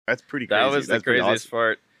That's pretty crazy. That was the craziest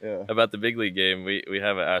part Yeah. about the big league game. We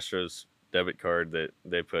have an Astros debit card that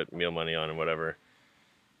they put meal money on and whatever.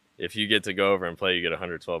 If you get to go over and play, you get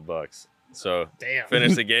 $112. So Damn.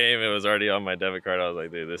 finish the game, it was already on my debit card. I was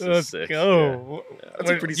like, dude, this is Let's sick. go. Yeah.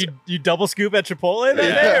 That's a pretty. You double scoop at Chipotle that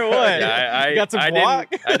day or what? Yeah, you got some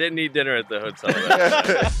block? I didn't eat dinner at the hotel.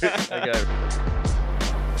 I got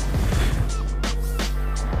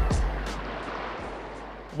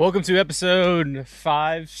Welcome to episode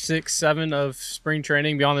 5, 6, 7 of Spring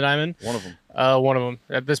Training Beyond the Diamond. One of them. One of them.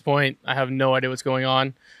 At this point, I have no idea what's going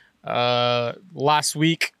on. Last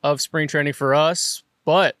week of spring training for us,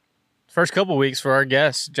 but first couple weeks for our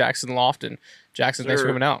guest, Jackson Loftin. Jackson, thanks for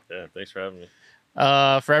coming out. Yeah, thanks for having me.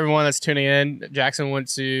 For everyone that's tuning in, Jackson went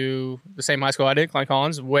to the same high school I did, Klein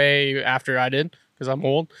Collins, way after I did because I'm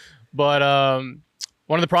old. But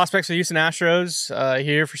one of the prospects for Houston Astros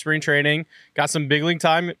here for spring training. Got some big league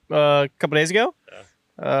time a couple days ago.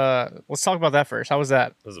 Yeah. Let's talk about that first. How was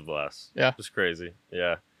that? It was a blast. Yeah. It was crazy.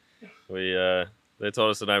 Yeah. They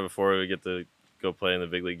told us the night before we get to go play in the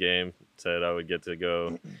big league game. Said I would get to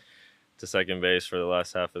go to second base for the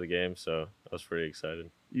last half of the game. So I was pretty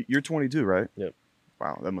excited. You're 22, right? Yep.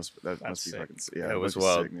 Wow, that must be sick. fucking. Yeah, It was must be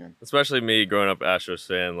wild. sick, man. Especially me growing up Astros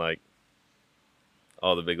fan. Like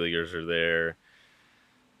all the big leaguers are there.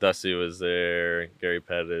 Dusty was there. Gary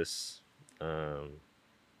Pettis. I've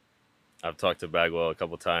talked to Bagwell a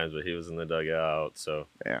couple times, but he was in the dugout. So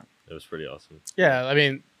Yeah. it was pretty awesome. Yeah, I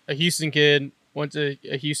mean, a Houston kid, went to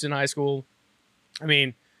a Houston high school. I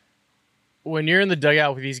mean, when you're in the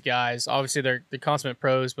dugout with these guys, obviously they're consummate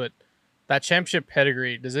pros, but that championship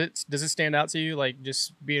pedigree, does it stand out to you, like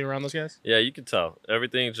just being around those guys? Yeah, you can tell.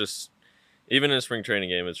 Everything's just, even in a spring training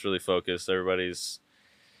game, it's really focused. Everybody's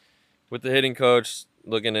with the hitting coach,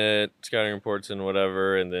 looking at scouting reports and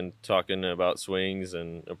whatever, and then talking about swings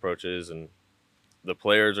and approaches, and the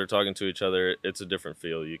players are talking to each other. It's a different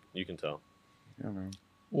feel. You can tell. Yeah, man.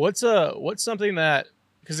 What's something that,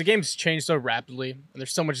 because the game's changed so rapidly and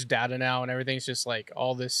there's so much data now and everything's just like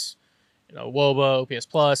all this, WOBA, OPS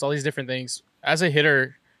plus, all these different things. As a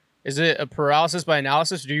hitter, is it a paralysis by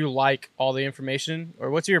analysis? Do you like all the information, or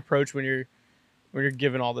what's your approach when you're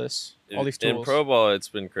given all these tools? In pro ball, it's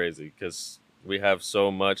been crazy because we have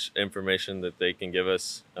so much information that they can give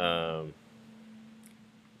us.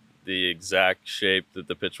 The exact shape that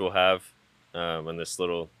the pitch will have in this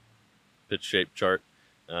little pitch shape chart.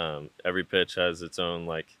 Every pitch has its own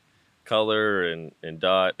like color and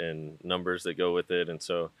dot and numbers that go with it, and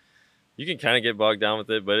so you can kind of get bogged down with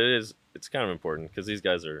it, but it's kind of important because these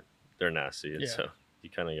guys they're nasty, and so you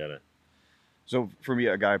kind of gotta. So for me,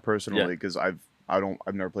 a guy personally, because I've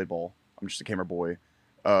never played ball. I'm just a camera boy.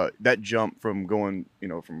 That jump from going,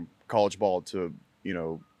 from college ball to,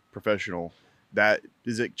 professional,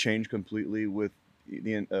 does it change completely with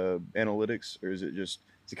the analytics, or is it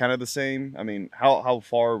kind of the same? I mean, how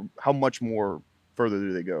much more further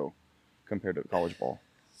do they go compared to college ball?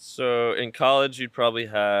 So in college, you'd probably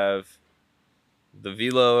have the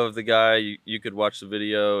velo of the guy. You could watch the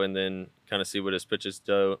video and then kind of see what his pitches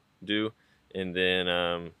do, and then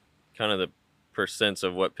kind of the percents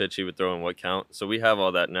of what pitch he would throw and what count. So we have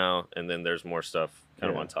all that now, and then there's more stuff kind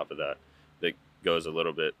of on top of that goes a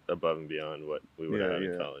little bit above and beyond what we would have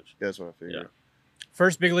in college. Yeah, that's what I figured. Yeah.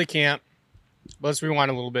 First big league camp. Let's rewind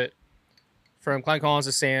a little bit. From Klein Collins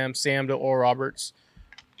to Sam to Oral Roberts.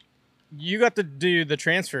 You got to do the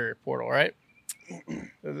transfer portal, right?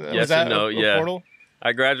 Yes and no, yeah. Portal?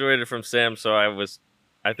 I graduated from Sam, so I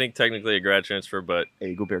think technically a grad transfer, but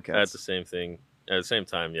Hey, go Bearcats. at the same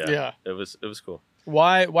time, yeah. Yeah. It was cool.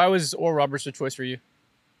 Why was Oral Roberts the choice for you?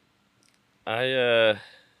 They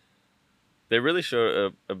really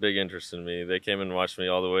showed a big interest in me. They came and watched me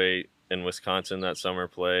all the way in Wisconsin that summer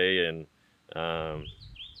play, and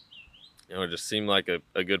it just seemed like a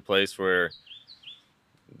good place where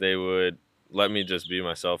they would let me just be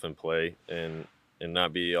myself and play and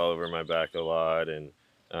not be all over my back a lot. And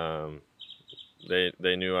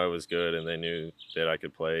they knew I was good, and they knew that I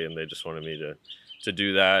could play, and they just wanted me to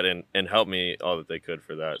do that and help me all that they could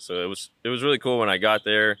for that. So it was really cool when I got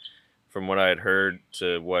there. From what I had heard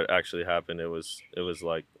to what actually happened, it was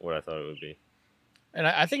like what I thought it would be. And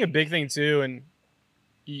I think a big thing too, and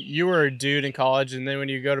you were a dude in college, and then when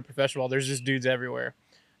you go to professional ball, there's just dudes everywhere.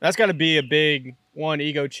 That's got to be a big, one,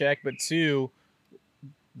 ego check, but two,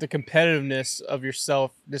 the competitiveness of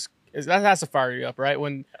yourself. That has to fire you up, right?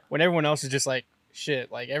 When everyone else is just like,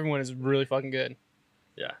 shit, like everyone is really fucking good.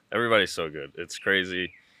 Yeah, everybody's so good. It's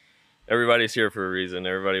crazy. Everybody's here for a reason.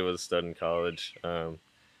 Everybody was a stud in college.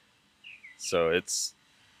 So it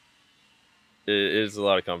is a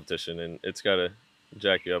lot of competition, and it's got to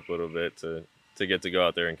jack you up a little bit to to get to go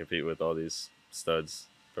out there and compete with all these studs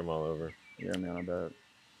from all over. Yeah, man, I bet.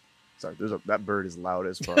 Sorry, that bird is loud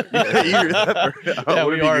as fuck. Yeah, you hear that bird? Yeah,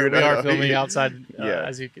 we are filming outside, Yeah.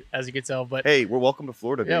 as you can tell. But Hey, we're welcome to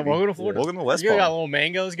Florida, baby. yeah, welcome to Florida. Welcome to West You Palm. got little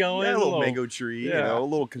mangoes going. Yeah, a little mango tree, yeah. a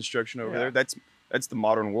little construction over Yeah. there. That's the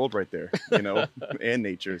modern world right there, and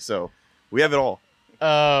nature. So we have it all.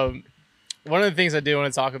 One of the things I do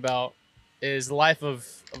want to talk about is the life of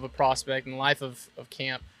a prospect and the life of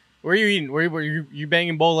camp. Where are you eating? Were you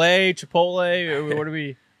banging Bolé, Chipotle? Or what are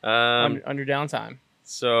we on your downtime?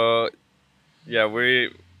 So, yeah,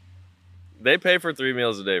 they pay for 3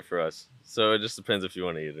 meals a day for us. So it just depends if you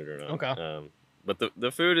want to eat it or not. Okay. But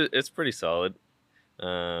the food, it's pretty solid.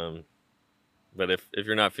 But if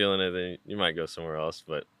you're not feeling it, then you might go somewhere else.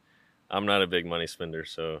 But I'm not a big money spender,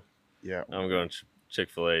 so Yeah, I'm going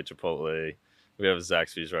Chick-fil-A, Chipotle. We have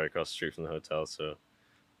Zaxby's right across the street from the hotel, so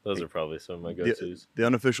those are probably some of my go-tos. The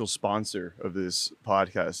unofficial sponsor of this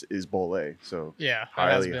podcast is Bolé, so Yeah,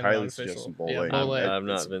 highly suggest some Bolé. Yeah, Bolé. I've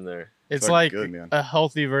not been there. It's fucking like good, man. a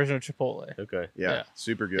healthy version of Chipotle. Okay. Yeah,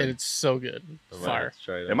 super good. And it's so good. I might Fire. have to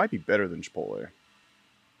try It might be better than Chipotle.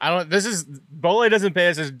 Bolé doesn't pay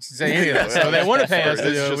us to say any of that, so they want to pay us to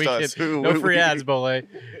It's do it. just We us. could, no free ads, Bolé.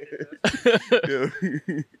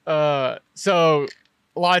 So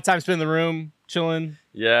a lot of time spent in the room chilling.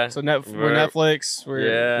 Yeah. So we're Netflix.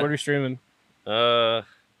 What are we streaming?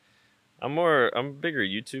 I'm a bigger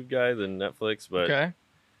YouTube guy than Netflix, but Okay.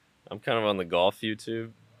 I'm kind of on the golf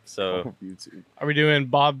YouTube. So YouTube. Are we doing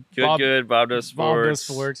Bob Bob does sports. Bob does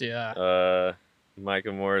sports, yeah.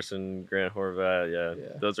 Micah Morrison, Grant Horvat,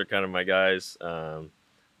 Yeah. those are kind of my guys.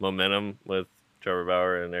 Momentum with Trevor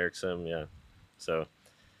Bauer and Eric Sim, yeah. So,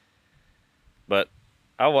 but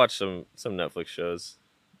I'll watch some Netflix shows.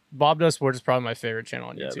 Bob Does Sports is probably my favorite channel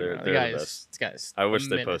on Yeah, YouTube. they're the the guy best. This guy's I wish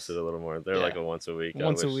they menace. posted a little more. They're Yeah. like a once a week.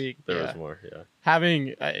 Once I a wish week, there yeah. was more. Yeah.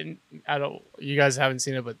 Having I don't, you guys haven't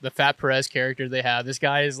seen it, but the Fat Perez character they have, this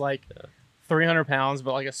guy is like 300 pounds,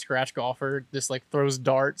 but like a scratch golfer, just like throws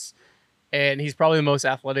darts, and he's probably the most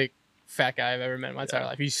athletic fat guy I've ever met in my entire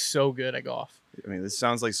life. He's so good at golf. I mean, this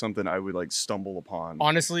sounds like something I would like stumble upon,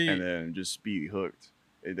 Honestly, and then just be hooked.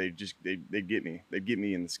 They get me. They get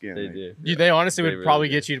me in the skin. They do. they honestly They would really probably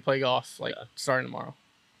do. get you to play golf starting tomorrow.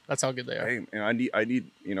 That's how good they are. Hey, and I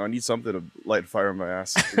need something to light fire in my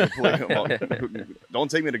ass.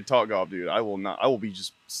 Don't take me to talk golf, dude. I will not. I will be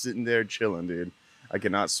just sitting there chilling, dude. I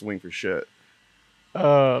cannot swing for shit.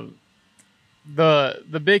 The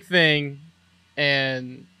big thing,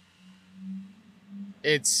 and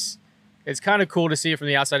it's kind of cool to see it from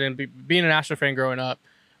the outside and being an Astros fan growing up.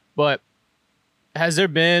 But has there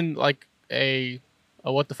been like a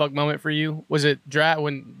what the fuck moment for you? Was it draft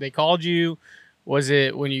when they called you? Was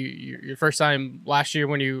it when your first time last year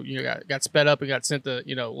when you got sped up and got sent to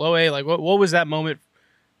low A? Like what was that moment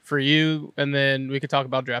for you? And then we could talk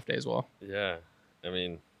about draft day as well. Yeah. I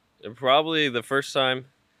mean, probably the first time,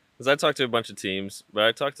 because I talked to a bunch of teams, but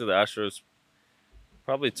I talked to the Astros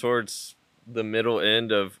probably towards the middle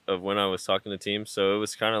end of when I was talking to teams. So it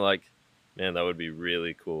was kind of like, man, that would be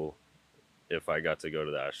really cool if I got to go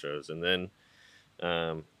to the Astros. And then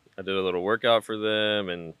I did a little workout for them,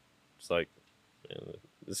 and it's like, man,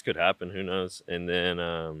 this could happen. Who knows? And then,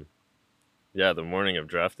 the morning of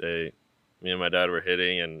draft day, me and my dad were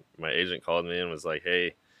hitting, and my agent called me and was like,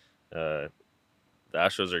 hey, the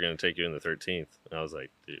Astros are going to take you in the 13th. And I was like,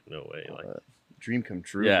 dude, no way. Like, dream come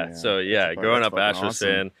true. yeah. Man. So yeah, growing up Astros awesome.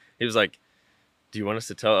 fan, he was like, do you want us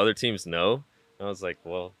to tell other teams no? And I was like,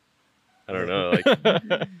 well, I don't know.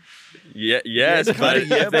 Like, yes, but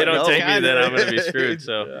if they don't take me, then I'm going to be screwed.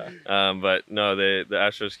 So, but no, the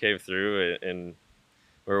Astros came through, and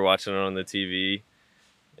we were watching it on the TV,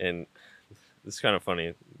 and it's kind of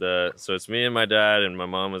funny. So it's me and my dad, and my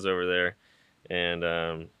mom was over there,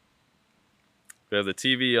 and we have the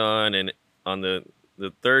TV on, and on the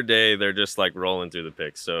third day, they're just like rolling through the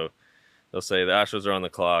picks. So they'll say the Astros are on the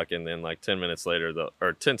clock, and then like 10 minutes later,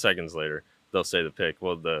 or 10 seconds later, they'll say the pick.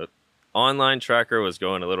 Well, the online tracker was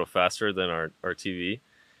going a little faster than our TV.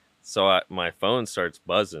 So my phone starts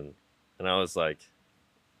buzzing, and I was like,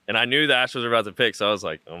 and I knew the Astros were about to pick. So I was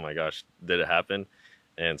like, oh my gosh, did it happen?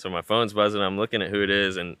 And so my phone's buzzing. I'm looking at who it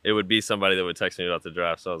is, and it would be somebody that would text me about the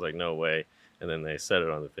draft. So I was like, no way. And then they said it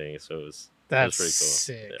on the thing. So it was pretty cool.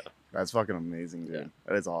 Sick. Yeah. That's fucking amazing, dude. Yeah.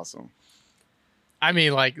 That is awesome. I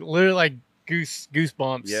mean, like literally, like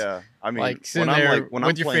goosebumps. Yeah, I mean, like sitting there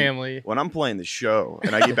with your family. When I'm playing the show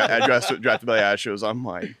and I get drafted by the Astros, I'm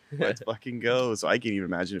like, let's fucking go. So I can't even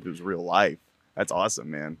imagine if it was real life. That's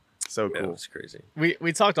awesome, man. So Yeah, cool. it's crazy.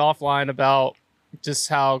 We talked offline about just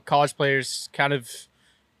how college players kind of,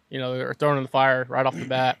 are thrown in the fire right off the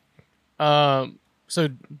bat. So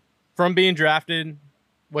from being drafted,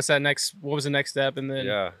 what was the next step? And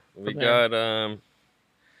then we got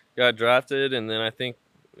drafted, and then I think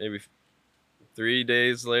maybe 3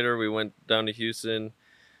 days later we went down to Houston.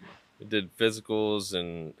 We did physicals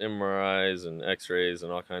and MRIs and X-rays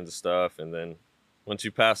and all kinds of stuff, and then once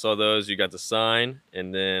you pass all those, you got to sign.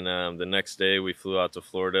 And then the next day we flew out to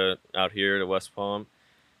Florida, out here to West Palm,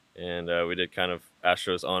 and we did kind of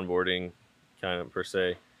Astros onboarding, kind of per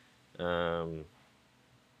se. A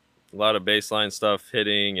lot of baseline stuff,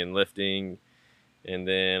 hitting and lifting. And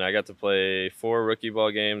then I got to play 4 rookie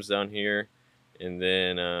ball games down here. And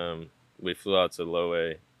then we flew out to Low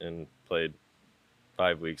A and played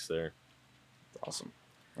 5 weeks there. Awesome.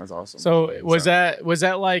 That's awesome. So was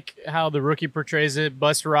that like how the rookie portrays it?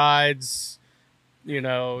 Bus rides,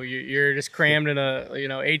 you're just crammed in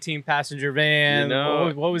a 18 passenger van.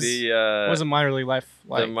 What was the minor league life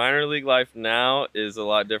like? The minor league life now is a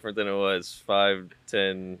lot different than it was 5,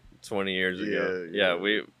 10, 20 years ago. Yeah,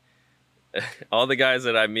 we all the guys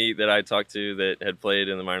that I meet that I talk to that had played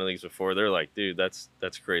in the minor leagues before, they're like, dude, that's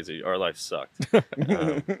crazy. Our life sucked.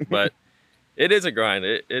 But it is a grind.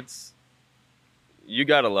 It's you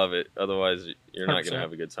gotta love it, otherwise you're not 100%. Gonna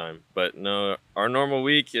have a good time. But no, our normal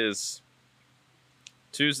week is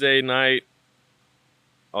Tuesday night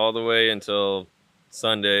all the way until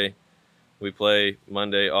Sunday. We play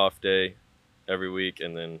Monday off day every week,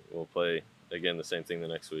 and then we'll play again the same thing the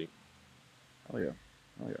next week. Oh yeah.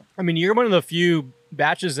 I mean, you're one of the few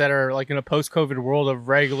batches that are like in a post-COVID world of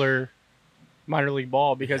regular minor league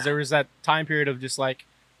ball, because there was that time period of just like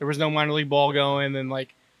there was no minor league ball going, and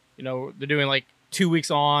like they're doing like 2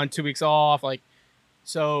 weeks on, 2 weeks off, like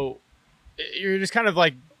so you're just kind of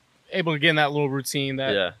like able to get in that little routine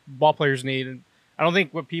that ball players need. And I don't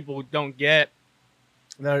think what people don't get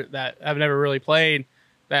that have never really played,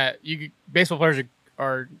 that baseball players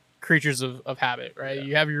are creatures of habit, right? Yeah.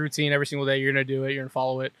 You have your routine every single day. You're going to do it. You're going to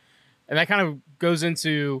follow it. And that kind of goes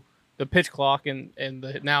into the pitch clock and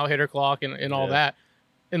the now hitter clock and all that.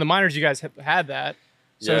 In the minors, you guys have had that.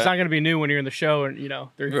 So it's not going to be new when you're in the show and,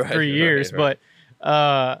 3 years. Right.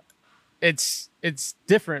 But it's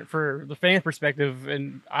different for the fan perspective.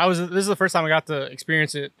 And this is the first time I got to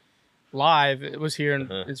experience it live. It was here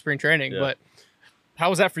in spring training. Yeah. But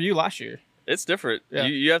how was that for you last year? It's different. Yeah.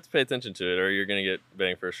 You have to pay attention to it, or you're going to get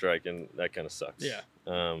banged for a strike, and that kind of sucks. Yeah.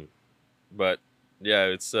 But yeah,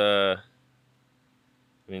 it's. I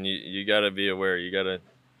mean, you got to be aware. You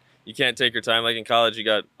can't take your time. Like in college, you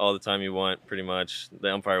got all the time you want, pretty much.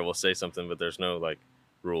 The umpire will say something, but there's no like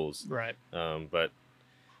rules. Right. But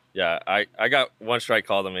yeah, I got one strike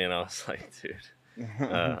called on me, and I was like, dude,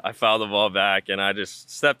 I fouled the ball back, and I just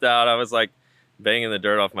stepped out. I was like banging the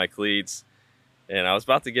dirt off my cleats. And I was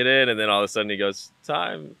about to get in, and then all of a sudden he goes,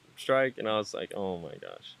 time, strike. And I was like, oh, my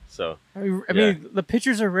gosh. So, I mean, the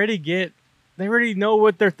pitchers they already know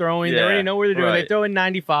what they're throwing. They already know what they're doing. Right. They throw in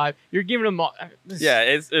 95. You're giving them all.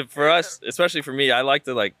 For us, especially for me, I like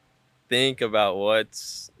to, like, think about what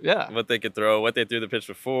they could throw, what they threw the pitch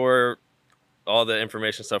before, all the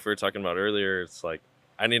information stuff we were talking about earlier. It's like,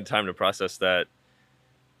 I need time to process that.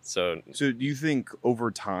 So do you think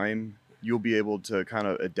over time you'll be able to kind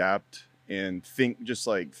of adapt and think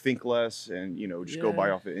less and, just go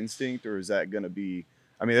by off of instinct? Or is that going to be,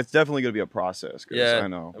 I mean, that's definitely going to be a process. I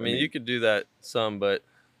know. I mean, you could do that some, but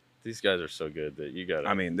these guys are so good that you got to.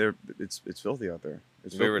 I mean, it's filthy out there.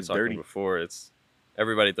 We were talking dirty. Before,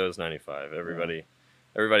 everybody throws 95.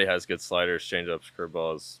 Everybody has good sliders, changeups,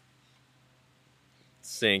 curveballs,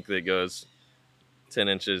 sink that goes 10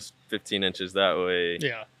 inches, 15 inches that way.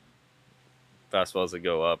 Yeah. Fastballs that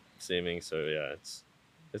go up seaming. So yeah,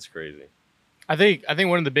 it's crazy. I think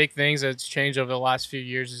one of the big things that's changed over the last few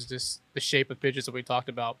years is just the shape of pitches that we talked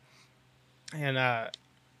about. And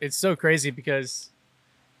it's so crazy because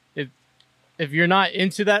if you're not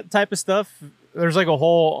into that type of stuff, there's like a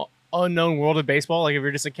whole unknown world of baseball. Like if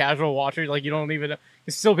you're just a casual watcher, like you don't even know.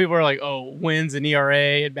 Still people are like, oh, wins and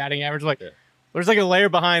ERA and batting average. Like there's like a layer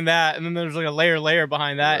behind that, and then there's like a layer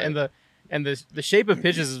behind that. Right. And the shape of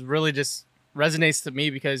pitches is really just resonates to me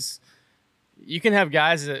because you can have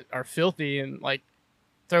guys that are filthy and like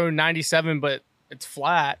throw 97, but it's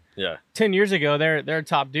flat. Yeah. 10 years ago, they're a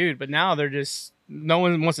top dude, but now they're just no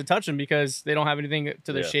one wants to touch them because they don't have anything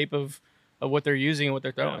to the shape of what they're using and what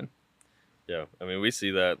they're throwing. Yeah. I mean, we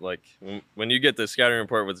see that like when you get the scouting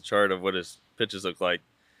report with the chart of what his pitches look like,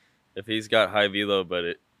 if he's got high velo, but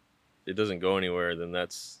it doesn't go anywhere, then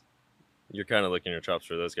you're kind of licking your chops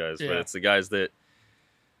for those guys. Yeah. But it's the guys that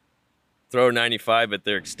throw 95, but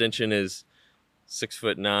their extension is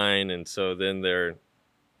 6'9", and so then their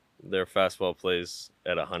fastball plays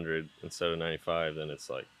at 100 instead of 95. Then it's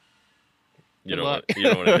like you Good don't luck. you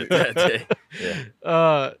don't want to hit that day.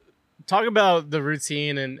 Yeah. Talk about the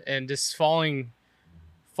routine and just falling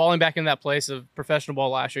back in that place of professional ball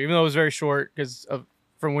last year, even though it was very short because of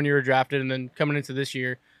from when you were drafted and then coming into this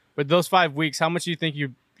year. But those 5 weeks, how much do you think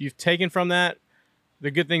you've taken from that,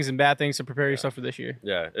 the good things and bad things, to prepare yourself for this year?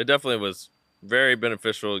 Yeah, it definitely was very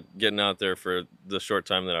beneficial getting out there for the short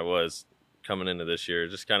time that I was coming into this year.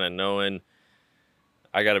 Just kind of knowing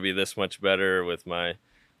I got to be this much better with my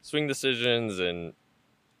swing decisions and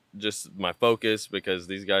just my focus, because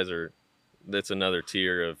these guys that's another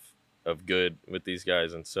tier of good with these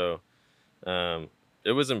guys. And so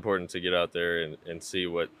it was important to get out there and see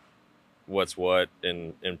what's what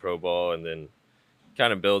in pro ball, and then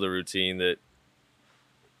kind of build a routine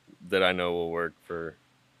that I know will work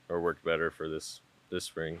better for this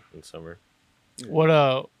spring and summer. What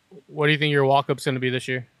do you think your walk-up's going to be this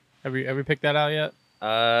year? Have you picked that out yet?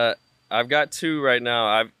 I've got 2 right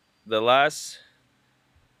now. The last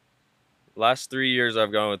 3 years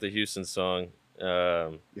I've gone with the Houston song.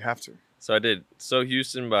 You have to. So I did So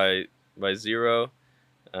Houston by Zero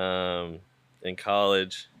in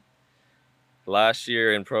college. Last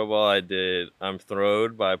year in pro ball I did I'm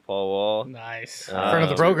Throwed by Paul Wall. Nice. Friend of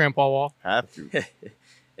the program, Paul Wall. Have to.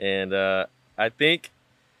 And I think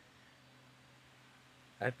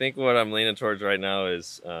what I'm leaning towards right now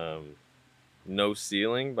is No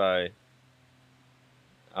Ceiling by,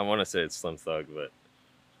 I want to say it's Slim Thug, but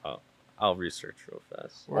I'll research real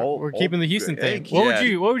fast. We're keeping the Houston thing.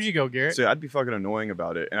 Yeah. What would you go, Garrett? So I'd be fucking annoying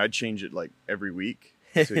about it, and I'd change it like every week.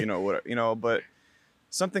 So but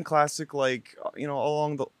something classic like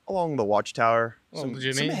along the Watchtower, some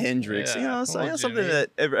Hendrix, something that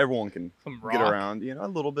everyone can get around, a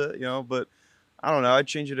little bit, but I don't know. I'd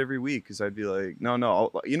change it every week because I'd be like,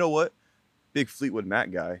 no, you know what? Big Fleetwood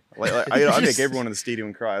Mac guy. I make everyone in the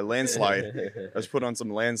stadium cry. Landslide. I was put on some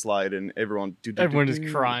Landslide, and everyone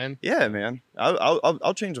is crying. Yeah, man.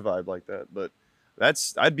 I'll change a vibe like that, but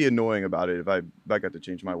I'd be annoying about it if I got to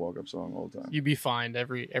change my walk up song all the time. You'd be fined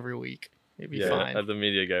every week. You'd be fine. The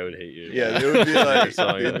media guy would hate you. Yeah, they would be like,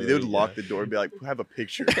 they would lock the door, and be like, have a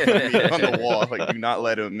picture of me on the wall, like, do not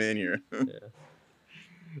let him in here.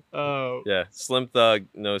 Yeah, Slim Thug,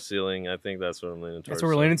 No Ceiling. I think that's what I'm leaning towards. That's what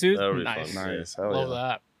we're leaning to. That'll be nice. fun. Nice. Love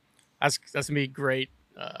that. That's gonna be great.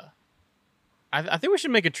 I think we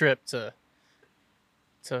should make a trip to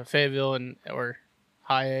Fayetteville or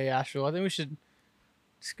High A Asheville. I think we should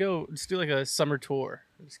just do like a summer tour.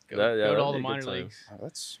 Just go to all the minor leagues.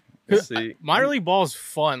 Minor league ball is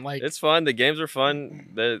fun. Like, it's fun. The games are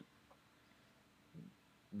fun. The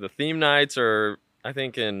theme nights are, I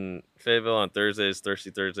think, in Fayetteville on Thursdays,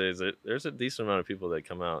 Thirsty Thursdays. There's a decent amount of people that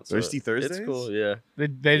come out. So Thirsty Thursdays? It's cool, yeah. They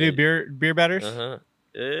do beer batters?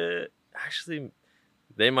 Actually,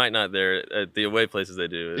 they might not there. At the away places they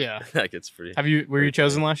do. Yeah. That gets pretty. Were you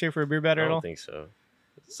chosen last year for a beer batter at all? I don't think so.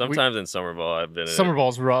 Sometimes in summer ball I've been in Summer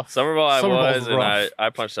ball's rough. Summer ball and I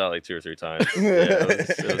punched out like 2 or 3 times.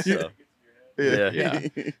 It was tough. Yeah.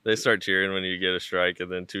 They start cheering when you get a strike, and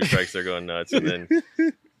then 2 strikes they're going nuts, and then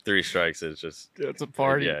 3 strikes it's just it's a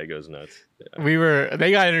party. Yeah, it goes nuts. Yeah.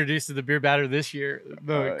 They got introduced to the beer batter this year.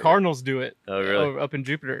 The Cardinals do it. Oh, really? Up in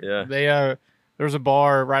Jupiter. Yeah. There was a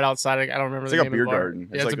bar right outside. I don't remember It's the like name a beer of the bar. garden. Yeah,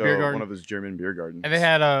 It's it's like a beer garden. one of his German beer gardens. And they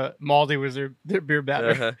had Maldi was their beer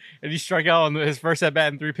batter, and he struck out on his first at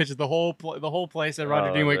bat in 3 pitches. The whole place at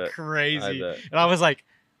Roger Dean went crazy, and I was like,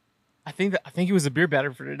 I think he was a beer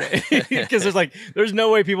batter for today, because there's no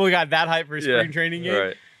way people got that hype for a spring training game.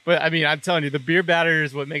 Right. But I mean, I'm telling you, the beer batter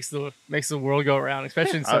is what makes the world go around,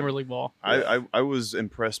 especially in summer league ball. I was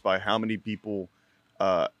impressed by how many people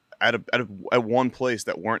at one place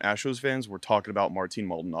that weren't Astros fans were talking about Martin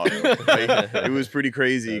Maldonado. It was pretty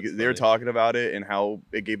crazy. They were talking about it and how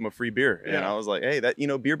it gave him a free beer, and I was like, hey, that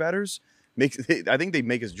beer batters I think they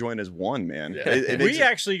make us join as one, man. Yeah. We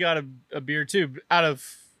actually got a beer too, out of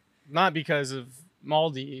not because of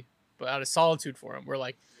Maldi, but out of solitude for him.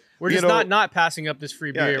 We're just not passing up this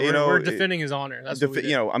free beer. We're defending his honor. That's what we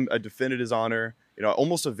did. I defended his honor.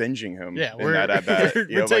 Almost avenging him. Yeah, in that at bat.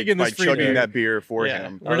 We're taking this free chugging beer. that beer for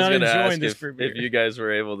him. We're not enjoying this free beer. If you guys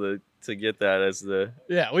were able to get that as the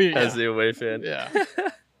the away fan.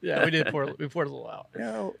 Yeah, we did we poured a little out.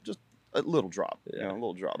 Just a little drop. A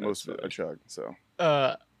little drop. Most of it a chug. So,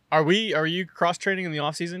 are you cross training in the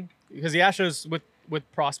off season? Because the Astros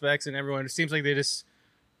with prospects and everyone, it seems like they just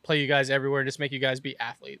play you guys everywhere, just make you guys be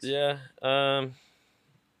athletes. Yeah.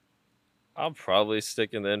 I'll probably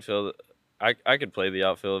stick in the infield. I could play the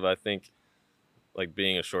outfield, but I think like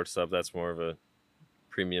being a shortstop, that's more of a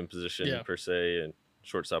premium position per se, and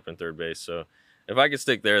shortstop and third base. So if I could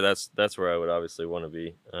stick there, that's where I would obviously want to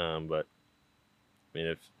be. But I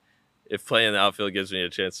mean, if playing the outfield gives me a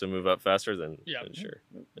chance to move up faster, then sure.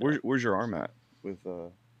 Where's your arm at with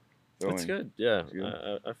throwing? It's good. Yeah, it's good.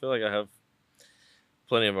 I feel like I have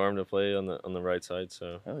plenty of arm to play on the right side.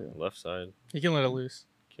 So left side. You can let it loose.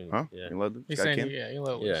 Yeah. You can let it loose. He's saying, you can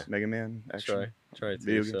let it loose. Yeah. Mega Man action. Try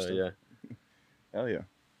video to. game So stuff. yeah. Hell yeah.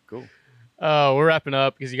 Cool. We're wrapping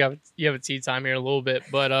up because you have a tea time here in a little bit,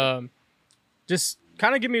 but just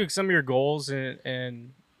kind of give me some of your goals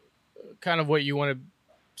and kind of what you want to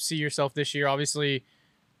see yourself this year. Obviously,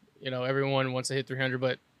 everyone wants to hit 300,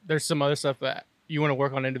 but there's some other stuff that you want to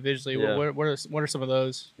work on individually. Yeah. What are some of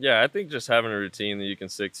those? Yeah, I think just having a routine that you can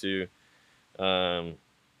stick to.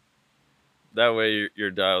 That way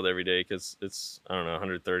you're dialed every day, because it's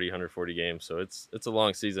 130, 140 games, so it's a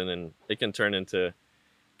long season, and it can turn into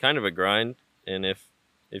kind of a grind. And if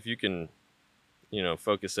you can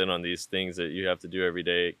focus in on these things that you have to do every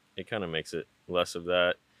day, it kind of makes it less of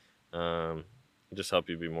that. Just help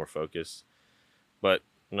you be more focused. But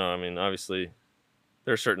no, I mean, obviously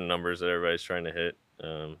there are certain numbers that everybody's trying to hit.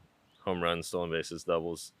 Home runs, stolen bases,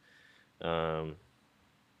 doubles. I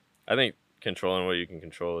think controlling what you can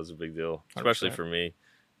control is a big deal, especially 100%. For me.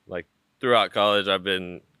 Like throughout college, I've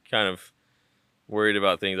been kind of worried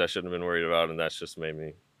about things I shouldn't have been worried about, and that's just made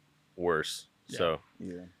me worse. Yeah. So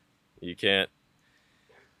you can't.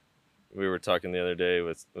 We were talking the other day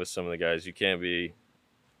with some of the guys. You can't be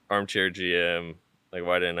armchair GM. Like,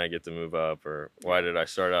 why didn't I get to move up, or why did I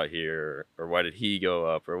start out here, or why did he go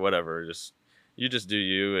up, or whatever. You just do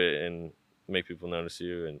you and make people notice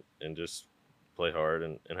you, and just play hard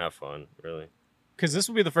and have fun, really. Because this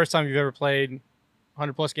will be the first time you've ever played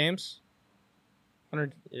 100+ games?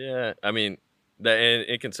 100? Yeah, I mean, that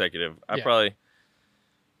in consecutive. I probably,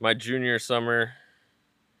 my junior summer,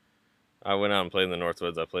 I went out and played in the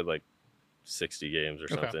Northwoods. I played like 60 games or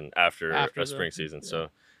something after a spring season. So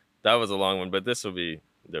that was a long one, but this will be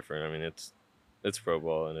different. I mean, it's pro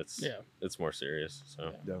ball, and it's more serious.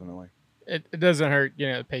 So definitely. It doesn't hurt,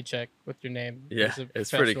 the paycheck with your name. Yeah,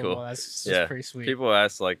 it's pretty cool. That's pretty sweet. People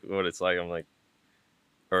ask like what it's like. I'm like,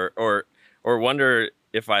 or wonder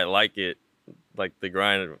if I like it, like the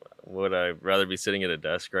grind. Would I rather be sitting at a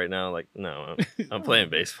desk right now? Like, no, I'm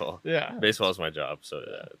playing baseball. Yeah, baseball is my job. So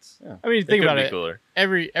I mean, think about it. Cooler.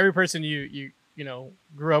 Every person you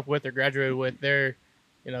grew up with or graduated with, they're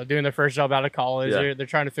doing their first job out of college. Yeah. They're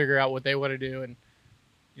trying to figure out what they want to do, and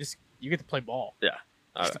you get to play ball. Yeah.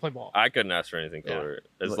 Just to play ball. I couldn't ask for anything cooler.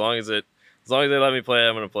 As long as they let me play,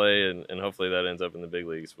 I'm gonna play, and hopefully that ends up in the big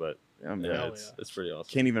leagues. But it's pretty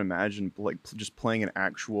awesome. Can't even imagine like just playing an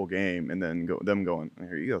actual game and then them going,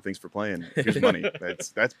 here you go, thanks for playing. Here's money.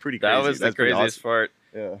 That's pretty crazy. That was the craziest awesome. part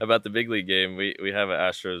about the big league game. We have an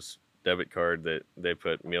Astros debit card that they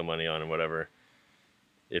put meal money on and whatever.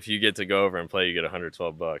 If you get to go over and play, you get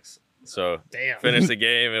 $112. So finish the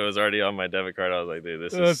game. It was already on my debit card. I was like, dude,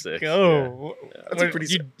 this is sick. Go. Yeah. That's a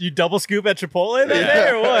pretty. You double scoop at Chipotle that day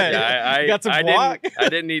or what? Yeah, you got some guac? I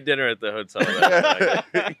didn't eat dinner at the hotel.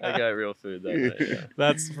 I got real food that night. Yeah.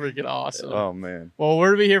 That's freaking awesome. Oh man. Well,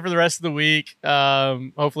 we're gonna be here for the rest of the week.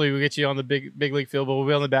 Hopefully, we get you on the big league field, but we'll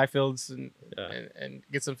be on the backfields and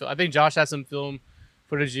get some film. I think Josh had some film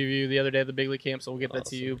footage of you the other day at the big league camp, so we'll get that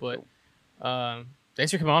to you. But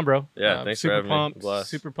thanks for coming on, bro. Yeah, thanks for having me.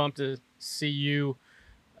 Super pumped to see you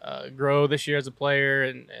grow this year as a player,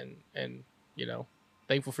 and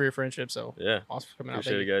thankful for your friendship. So awesome for coming out.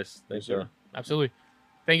 Appreciate it, guys. Thanks, sir. Absolutely.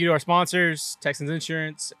 Thank you to our sponsors, Texans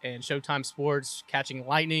Insurance and Showtime Sports, Catching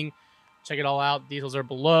Lightning. Check it all out. Details are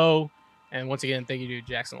below. And once again, thank you to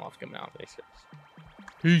Jackson Loft for coming out. Thanks, guys.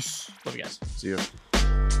 Peace. Love you guys. See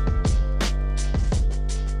ya.